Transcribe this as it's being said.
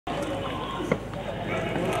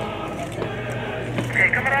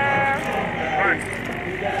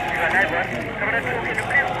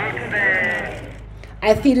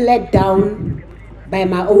I feel let down by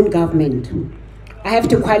my own government. I have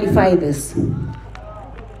to qualify this.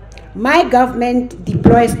 My government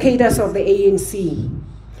deploys cadres of the ANC,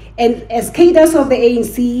 and as cadres of the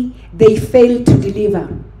ANC, they fail to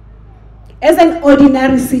deliver. As an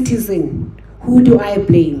ordinary citizen, who do I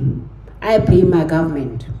blame? I blame my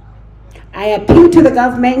government. I appeal to the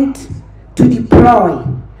government to deploy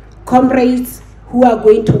comrades who are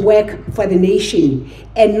going to work for the nation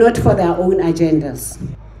and not for their own agendas.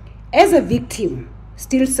 As a victim,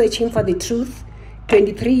 still searching for the truth,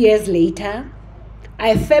 23 years later,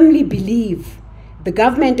 I firmly believe the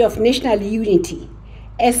government of national unity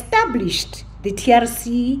established the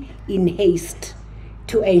TRC in haste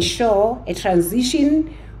to ensure a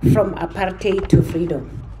transition from apartheid to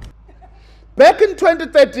freedom. Back in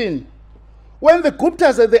 2013, when the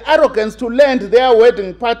Guptas had the arrogance to land their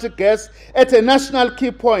wedding party guests at a national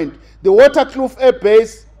key point, the Waterkloof Air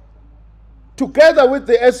Base, together with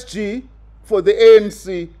the SG for the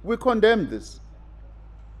ANC, we condemned this.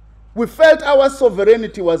 We felt our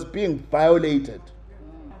sovereignty was being violated.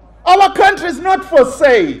 Our country is not for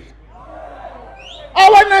sale.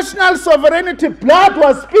 Our national sovereignty, blood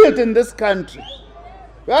was spilled in this country.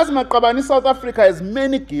 Whereas Maqabani, South Africa has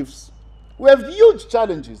many gifts. We have huge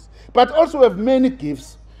challenges, but also we have many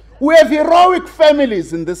gifts. We have heroic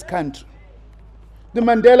families in this country. The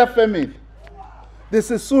Mandela family, the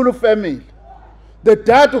Sisulu family, the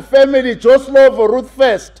Dadu family, Joslovo, Ruth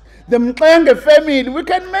First, the Mkhize family. We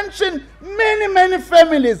can mention many, many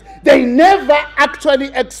families. They never actually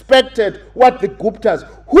expected what the Guptas.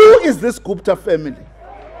 Who is this Gupta family?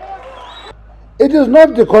 It is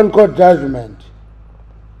not the Concord judgment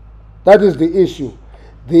that is the issue.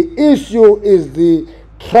 The issue is the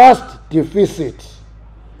trust deficit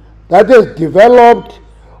that has developed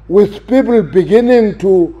with people beginning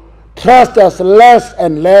to trust us less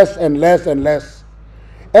and less and less and less.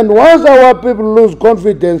 And once our people lose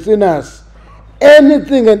confidence in us,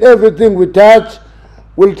 anything and everything we touch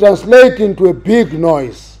will translate into a big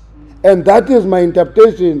noise. And that is my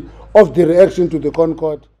interpretation of the reaction to the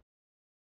Concord.